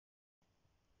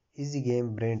Easy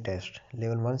game brain test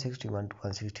level 161 to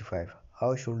 165.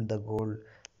 How should the gold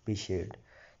be shared?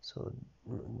 So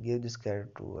give this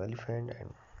carrot to elephant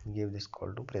and give this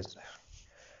call to prisoner.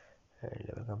 And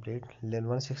level complete. Level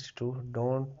 162.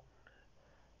 Don't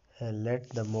let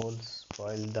the mole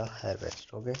spoil the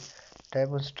harvest. Okay. Tap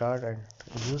on start and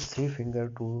use three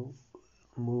finger to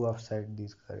move outside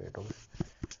this carrot. Okay.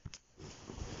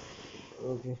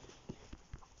 Okay.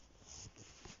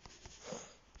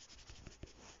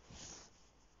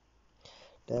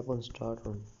 Tap on start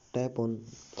on tap on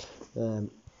um,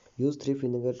 use three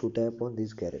finger to tap on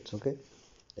these carrots. Okay.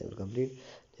 Level complete.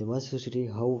 The 163.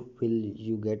 How will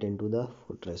you get into the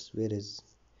fortress?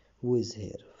 Who is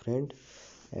here? Friend.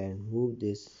 And move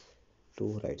this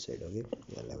to right side. Okay.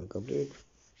 Yeah, level complete.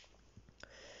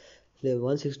 Level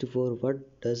 164.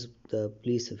 What does the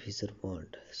police officer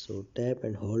want? So tap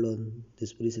and hold on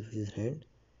this police officer's hand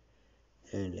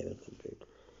and level complete.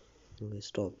 Okay,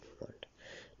 stop. What?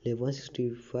 Level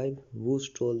 165. Who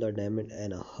stole the diamond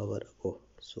an hour ago?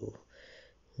 So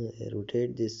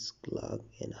rotate this clock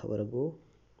an hour ago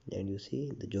and you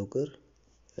see the joker,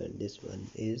 and this one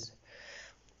is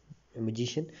a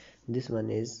magician, this one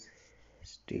is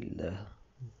still the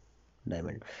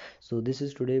diamond. So this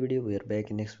is today video. We are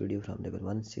back in next video from level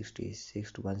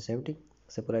 166 to 170.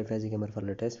 Subscribe Fazie Gamer for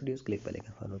latest videos. Click bell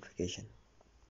icon for notification.